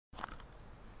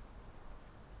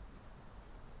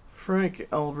Frank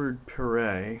Albert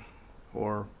Perret,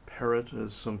 or Perret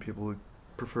as some people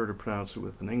prefer to pronounce it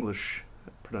with an English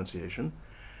pronunciation,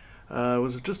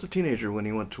 was just a teenager when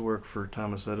he went to work for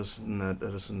Thomas Edison at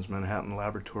Edison's Manhattan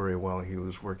laboratory while he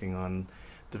was working on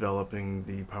developing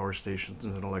the power stations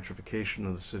and electrification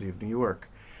of the city of New York.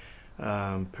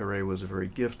 Perret was a very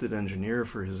gifted engineer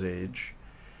for his age,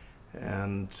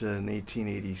 and in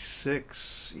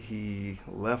 1886 he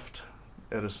left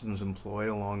Edison's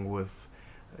employ along with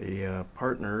a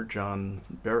partner, John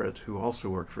Barrett, who also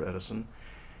worked for Edison,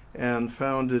 and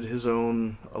founded his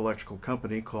own electrical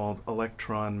company called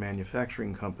Elektron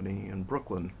Manufacturing Company in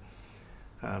Brooklyn.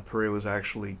 Perret was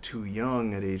actually too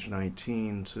young at age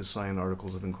 19 to sign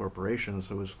articles of incorporation,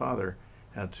 so his father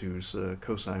had to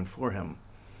co-sign for him.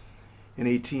 In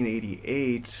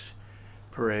 1888,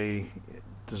 Perret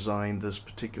designed this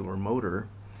particular motor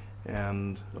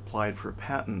and applied for a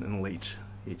patent in late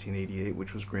 1888,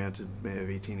 which was granted May of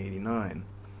 1889.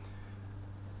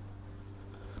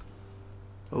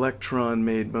 Elektron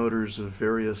made motors of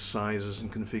various sizes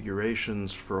and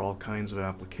configurations for all kinds of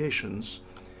applications.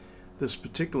 This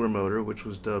particular motor, which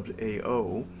was dubbed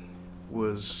AO,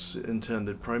 was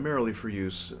intended primarily for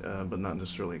use, but not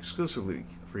necessarily exclusively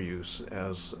for use,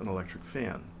 as an electric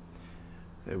fan.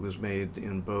 It was made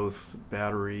in both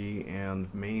battery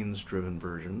and mains-driven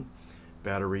version,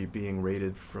 battery being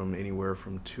rated from anywhere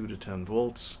from 2 to 10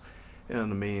 volts, and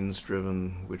the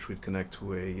mains-driven, which would connect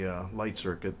to a light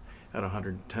circuit at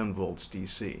 110 volts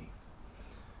DC.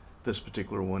 This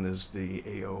particular one is the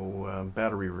AO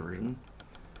battery version.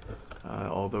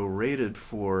 Although rated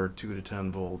for 2 to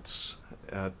 10 volts,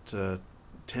 at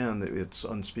 10 it's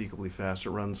unspeakably fast.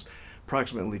 It runs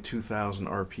approximately 2,000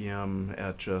 RPM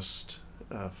at just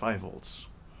 5 volts.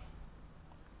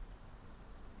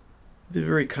 The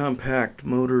very compact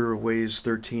motor weighs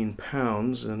 13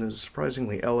 pounds and is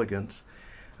surprisingly elegant,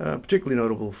 particularly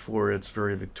notable for its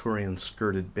very Victorian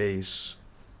skirted base.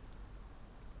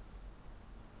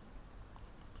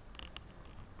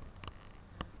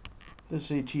 This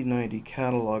 1890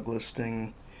 catalog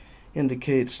listing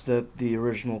indicates that the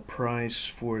original price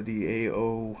for the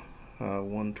AO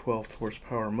 1/12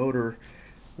 horsepower motor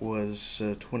was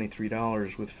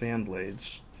 $23 with fan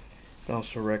blades. It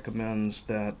also recommends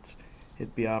that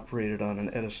it be operated on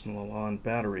an Edison Lalonde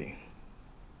battery.